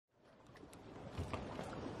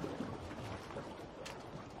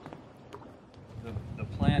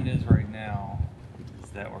plan is right now is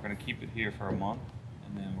that we're going to keep it here for a month,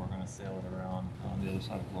 and then we're going to sail it around on the other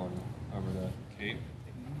side of Florida, over the Cape.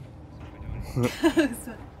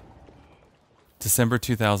 December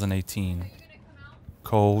 2018.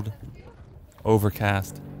 Cold,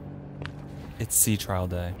 overcast. It's sea trial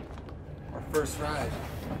day. Our first ride.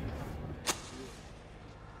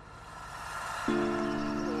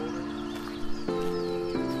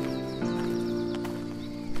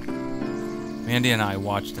 Mandy and I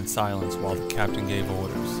watched in silence while the captain gave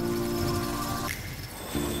orders.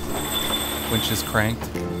 Winches cranked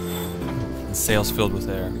and sails filled with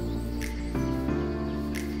air.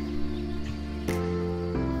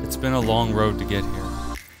 It's been a long road to get here.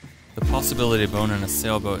 The possibility of owning a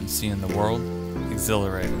sailboat and seeing the world,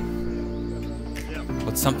 exhilarating.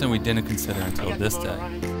 But something we didn't consider until this day.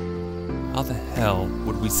 How the hell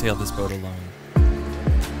would we sail this boat alone?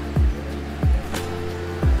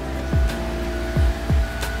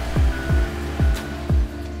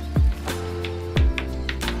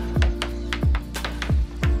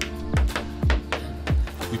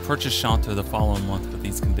 We purchased Shonto the following month with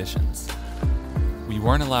these conditions. We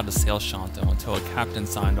weren't allowed to sail Shonto until a captain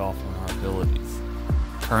signed off on our abilities.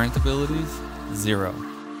 Current abilities, 0.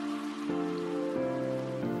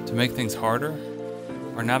 To make things harder,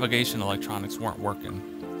 our navigation electronics weren't working.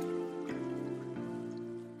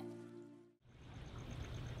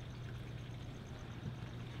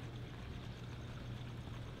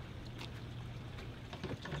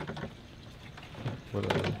 What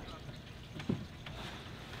are they?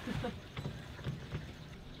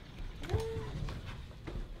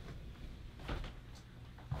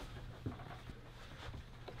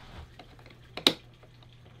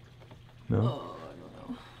 No? Oh, I don't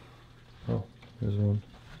know. Oh, there's one.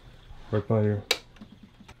 Right by here.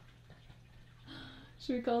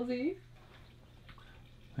 Should we call Z?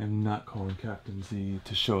 I am not calling Captain Z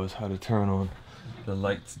to show us how to turn on the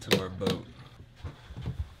lights to our boat.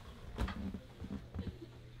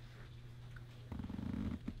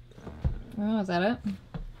 Oh, is that it?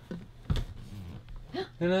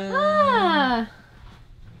 Ta-da! Ah!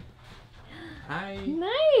 Hi!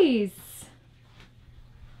 Nice!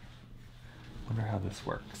 Wonder how this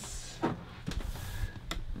works.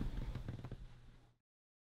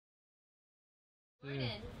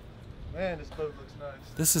 Man, this boat looks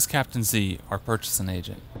nice. This is Captain Z, our purchasing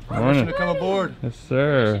agent. Permission to come aboard. Yes,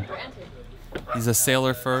 sir. He's a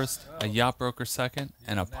sailor first, a yacht broker second,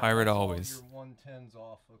 and a pirate always.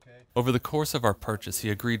 Over the course of our purchase, he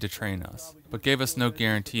agreed to train us, but gave us no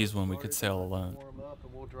guarantees when we could sail alone.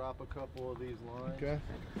 We'll drop a couple of these lines. Okay.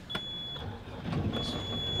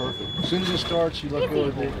 Perfect. As soon as it starts, you let go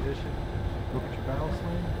of the ignition. Look at your bow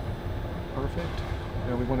swing. Perfect.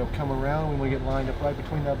 Now we want to come around. We want to get lined up right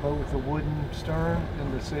between that boat with the wooden stern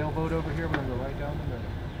and the sailboat over here. We're going to go right down the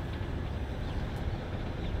middle.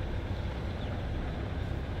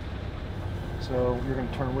 So you're going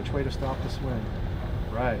to turn which way to stop the swing?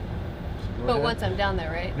 Right. So But once I'm down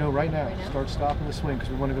there, right? No, right now. Right now? Start stopping the swing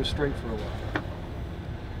because we want to go straight for a while.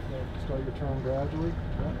 So start your turn gradually.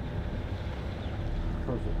 Right.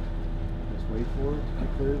 Perfect. Just wait for it to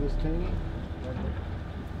clear this tinny.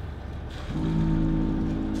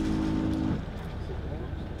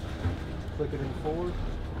 Click it in forward.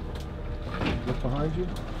 Look behind you.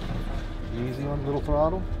 Easy on the little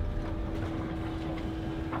throttle.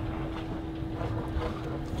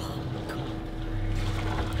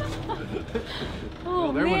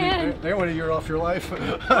 Oh, well, man. There went a year off your life.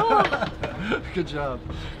 Oh. Good job.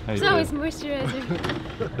 It's always moisturizer.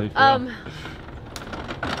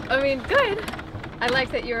 I mean, good. I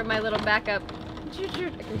like that you're my little backup. I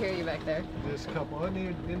can hear you back there. This couple,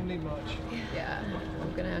 didn't need much. Yeah,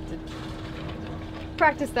 I'm gonna have to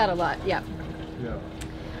practice that a lot. Yeah. Yeah.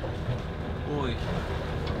 Boy,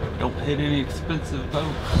 don't hit any expensive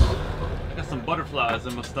boats. I got some butterflies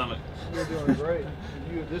in my stomach. You're doing great.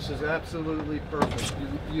 This is absolutely perfect.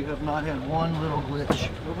 You have not had one little glitch.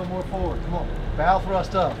 A little bit more forward. Come on. Bow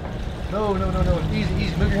thrust up. No. Easy,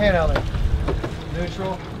 easy. Move your hand out there.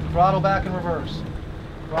 Neutral. Throttle back and reverse.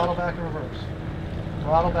 Throttle back and reverse.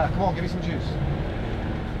 Throttle back. Come on, give me some juice.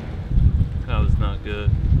 That was not good.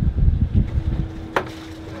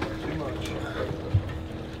 Too much.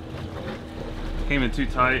 Came in too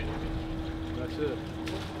tight. That's it.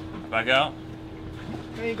 Back out.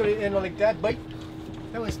 I ain't gonna end like that, bite.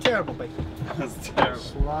 That was terrible, bite. That's terrible.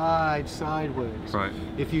 Slide sideways. Right.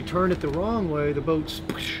 If you turn it the wrong way, the boat's.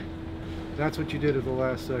 That's what you did at the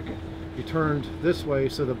last second. You turned this way,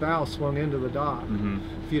 so the bow swung into the dock.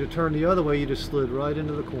 Mm-hmm. If you'd have turned the other way, you just slid right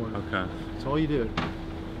into the corner. Okay. That's all you did.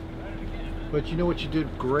 But you know what you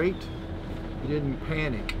did great? You didn't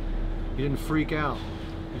panic. You didn't freak out.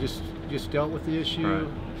 You just dealt with the issue,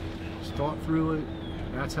 just thought through it.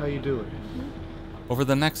 That's how you do it. Over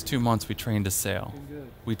the next 2 months, we trained to sail.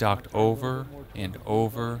 We docked over and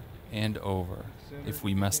over and over. If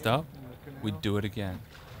we messed up, we'd do it again.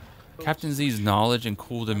 Captain Z's knowledge and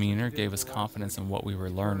cool demeanor gave us confidence in what we were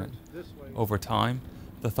learning. Over time,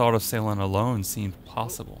 the thought of sailing alone seemed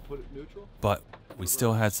possible, but we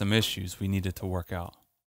still had some issues we needed to work out.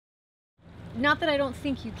 Not that I don't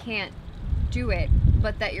think you can't do it,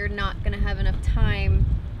 but that you're not going to have enough time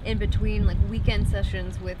in between like weekend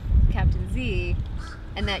sessions with Captain Z,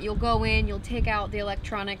 and that you'll go in, you'll take out the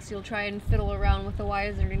electronics, you'll try and fiddle around with the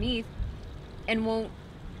wires underneath, and won't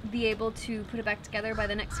be able to put it back together by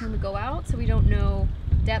the next time we go out. So we don't know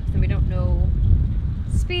depth and we don't know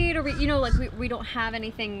speed, or we don't have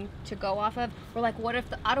anything to go off of. We're like, what if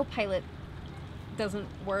the autopilot doesn't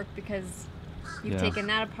work because you've taken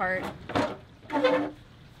that apart? There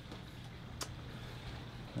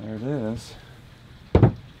it is.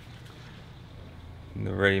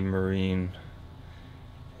 The Ray Marine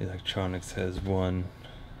electronics has one.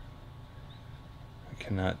 I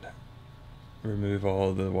cannot remove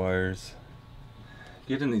all the wires.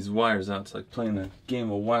 Getting these wires out, it's like playing a game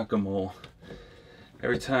of whack-a-mole.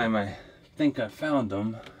 Every time I think I found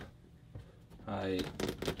them, I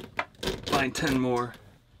find 10 more.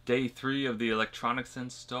 Day 3 of the electronics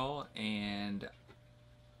install, and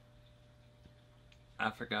I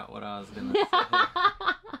forgot what I was gonna say.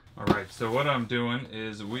 Alright, so what I'm doing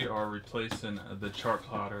is we are replacing the chart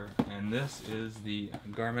plotter, and this is the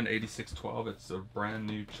Garmin 8612. It's a brand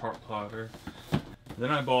new chart plotter.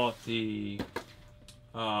 Then I bought the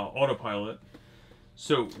autopilot.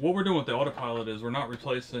 So what we're doing with the autopilot is we're not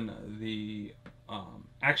replacing the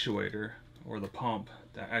actuator or the pump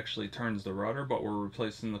that actually turns the rudder, but we're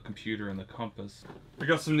replacing the computer and the compass. We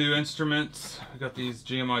got some new instruments. We got these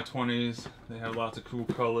GMI 20s. They have lots of cool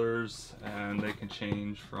colors, and they can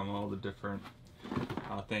change from all the different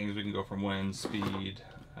things. We can go from wind, speed,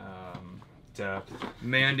 depth.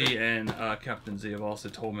 Mandy and Captain Z have also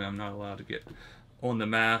told me I'm not allowed to get on the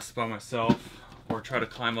mast by myself or try to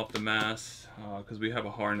climb up the mast, because we have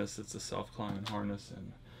a harness. It's a self-climbing harness,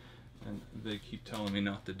 and they keep telling me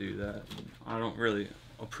not to do that. I don't really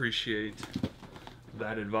appreciate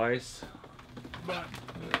that advice, but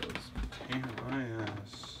it was a pain in my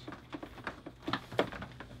ass.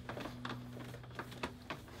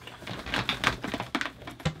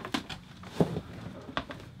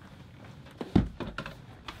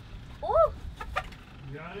 Oh!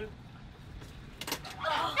 You got it?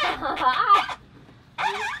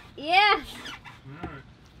 Yes! Alright.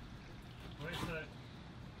 Wait a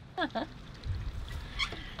sec.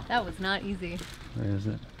 That was not easy. Where is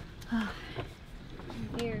it?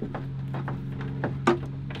 Here.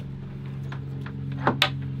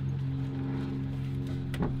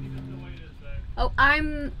 Oh,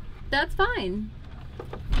 that's fine.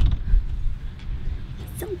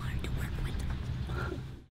 It's so hard to work with.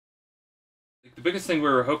 The biggest thing we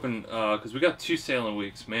were hoping, because we got 2 sailing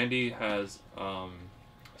weeks. Mandy has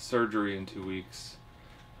surgery in 2 weeks.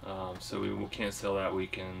 So we can't sail that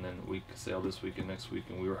weekend, then we can sail this weekend, next week,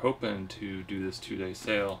 and we were hoping to do this 2-day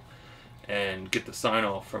sail and get the sign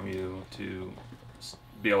off from you to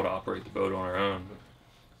be able to operate the boat on our own.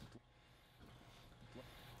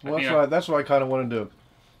 Well, that's why I kind of wanted to,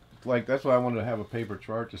 that's why I wanted to have a paper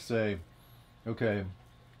chart to say, okay,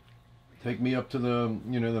 take me up to the,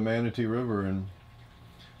 the Manatee River and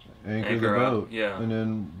anchor the boat, and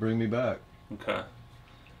then bring me back. Okay.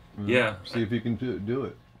 Yeah. See if you can do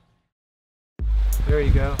it. There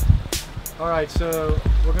you go. All right, so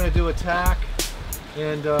we're going to do a tack,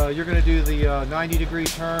 and you're going to do the 90-degree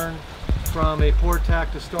turn from a port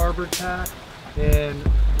tack to starboard tack, and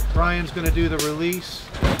Brian's going to do the release.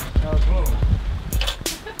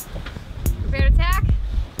 Prepare to tack.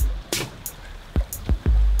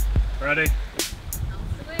 Ready?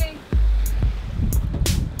 Swing.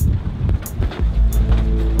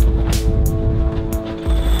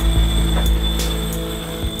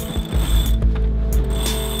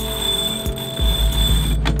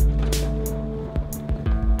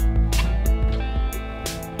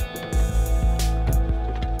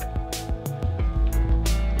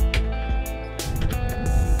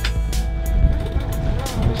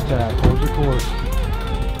 Hold your course.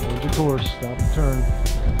 Hold your course. Stop the turn.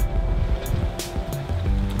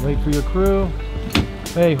 Wait for your crew.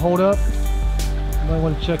 Hey, hold up. You might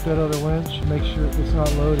want to check that other winch. Make sure it's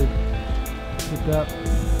not loaded. Get that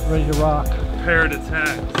ready to rock. Prepare to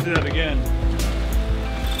tack. Let's do that again.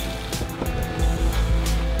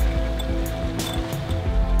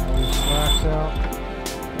 All these slacks out.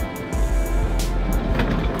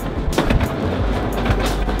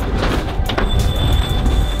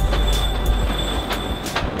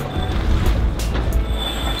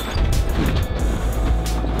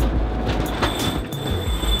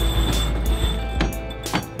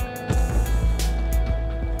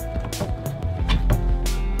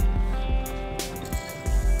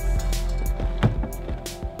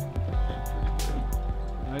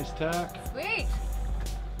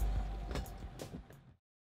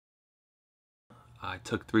 I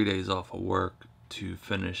took 3 days off of work to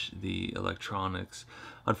finish the electronics.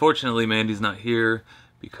 Unfortunately, Mandy's not here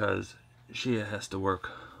because she has to work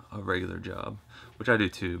a regular job, which I do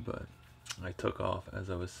too, but I took off, as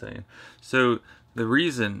I was saying. So the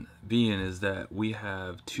reason being is that we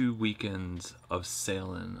have 2 weekends of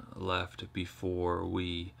sailing left before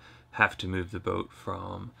we have to move the boat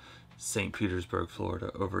from St. Petersburg, Florida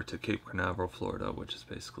over to Cape Canaveral, Florida, which is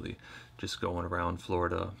basically just going around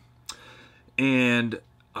Florida. And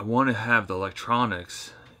I want to have the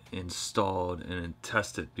electronics installed and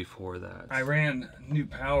tested before that. I ran new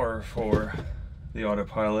power for the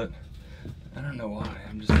autopilot. I don't know why,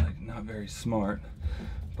 I'm just like not very smart,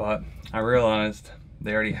 but I realized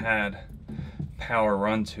they already had power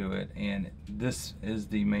run to it, and this is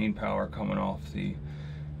the main power coming off the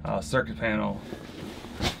circuit panel.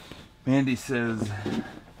 Mandy says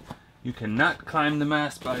you cannot climb the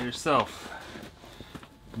mast by yourself,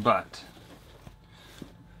 but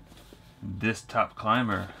this top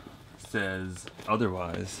climber says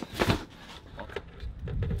otherwise.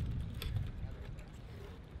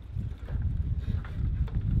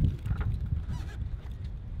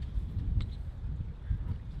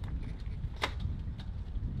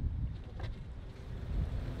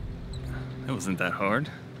 It wasn't that hard.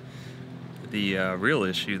 The real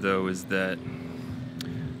issue though is that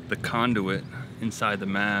the conduit inside the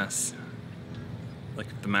mast, like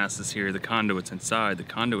if the mast is here, the conduit's inside, the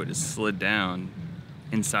conduit is slid down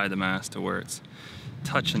inside the mast to where it's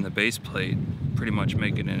touching the base plate, pretty much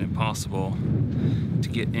making it impossible to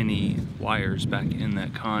get any wires back in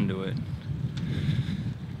that conduit.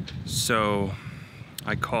 So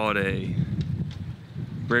I called a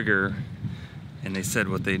rigger, and they said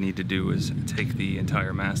what they need to do is take the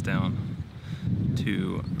entire mast down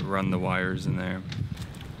to run the wires in there.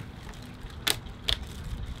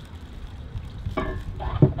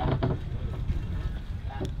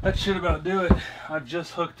 That should about do it. I've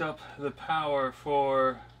just hooked up the power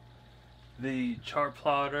for the chart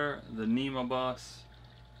plotter, the NEMA bus,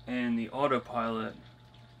 and the autopilot.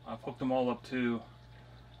 I've hooked them all up to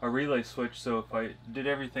a relay switch, so if I did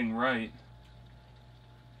everything right,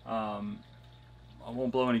 I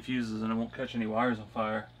won't blow any fuses and I won't catch any wires on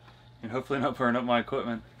fire, and hopefully not burn up my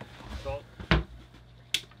equipment.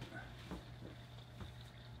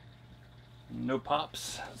 No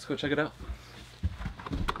pops. Let's go check it out.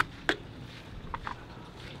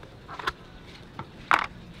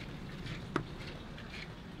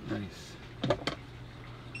 Nice.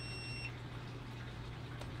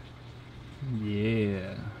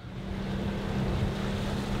 Yeah.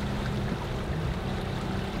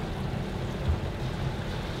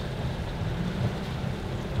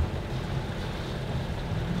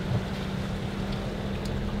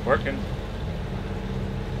 Working.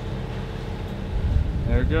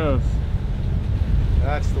 There it goes.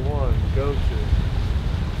 That's the one. Go to.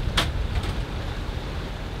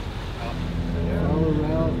 Follow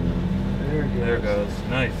route. There it goes. There it goes.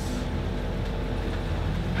 Nice.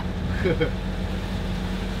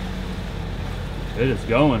 It is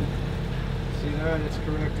going. See that? It's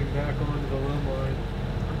correcting back onto the low line.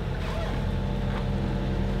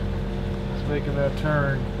 It's making that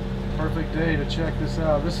turn. Perfect day to check this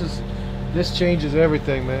out. This changes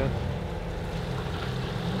everything, man.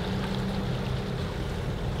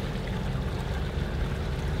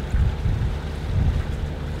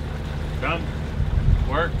 Done.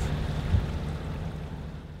 Worked.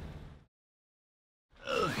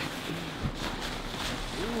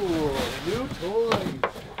 Ooh, new toys.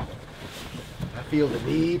 I feel the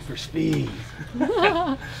need for speed.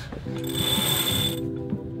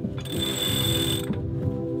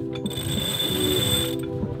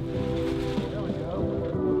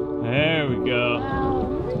 There we go. Wow,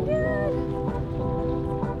 we're good.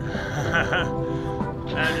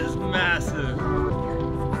 That is massive.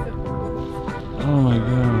 Oh my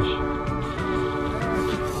gosh.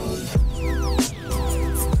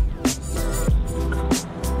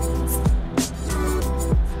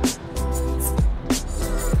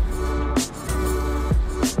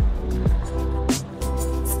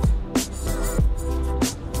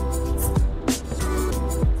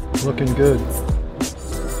 Looking good.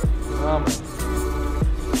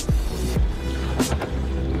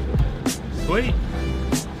 Sweet.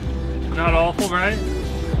 Not awful, right?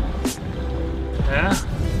 Yeah?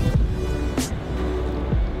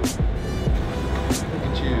 Look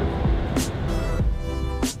at you.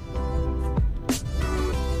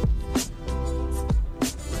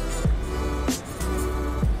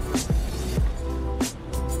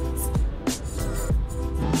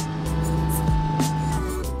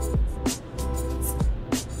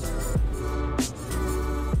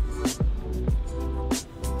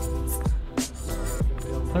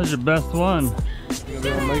 That was your best one. You're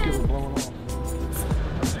gonna make it, we're blowing off.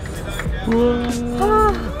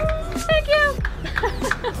 Oh, thank you.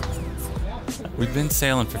 We'd been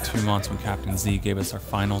sailing for 2 months when Captain Z gave us our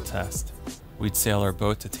final test. We'd sail our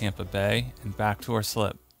boat to Tampa Bay and back to our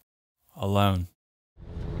slip, alone.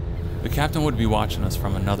 The captain would be watching us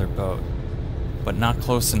from another boat, but not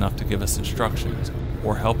close enough to give us instructions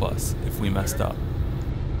or help us if we messed up.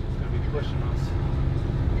 It's gonna be pushing us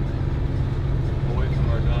away from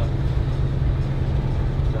our dock.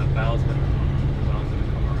 That bow's gonna come around.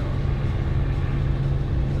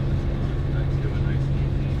 Let's do it nice and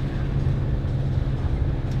easy.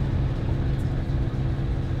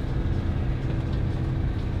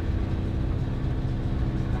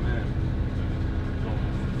 Come in. Don't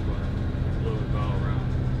this way. Blow the bow around.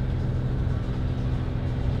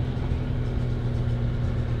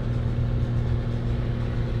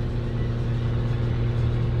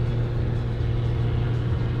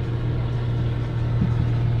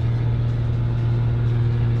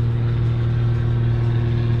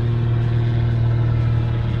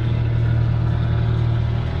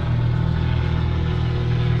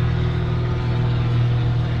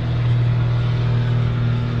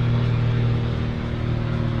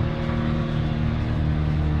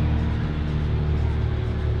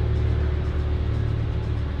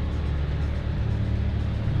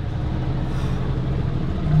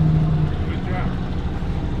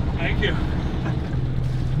 Thank you.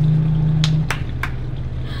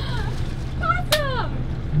 Awesome.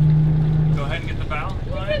 Go ahead and get the bow.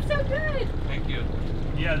 You did so good. Thank you.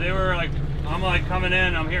 Yeah, they were like, I'm like coming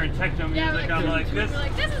in, I'm hearing techno music, I'm like, this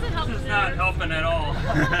isn't helping. is not helping at all.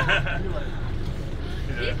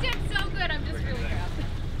 You did so good. I'm just really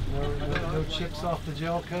proud. No chips off the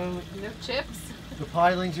gel coat. No chips. The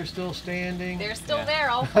pilings are still standing. They're still there,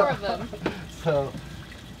 all 4 of them. So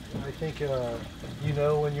I think you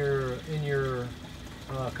know when you're in your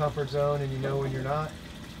comfort zone and you know when you're not.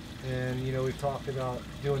 And you know, we've talked about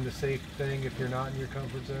doing the safe thing if you're not in your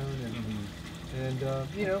comfort zone. And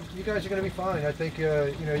you know, you guys are going to be fine. I think you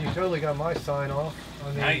know, you totally got my sign off. I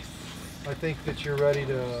mean, Nice. I think that you're ready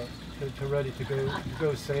to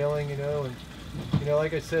go sailing. You know, and you know,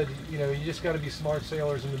 like I said, you know, you just got to be smart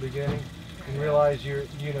sailors in the beginning and realize you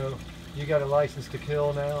got a license to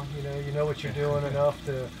kill now. You know what you're doing enough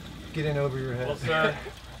to get in over your head. Well, sir,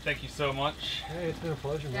 thank you so much. Hey, it's been a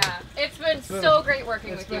pleasure, man. Yeah, it's been so great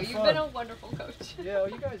working with you. You've been a wonderful coach. Yeah, well,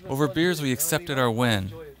 you guys been Over fun beers, too. we accepted our win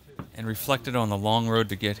Enjoy it too. and reflected on the long road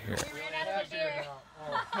to get here.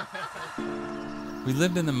 We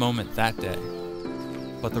lived in the moment that day,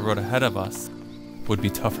 but the road ahead of us would be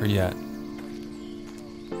tougher yet.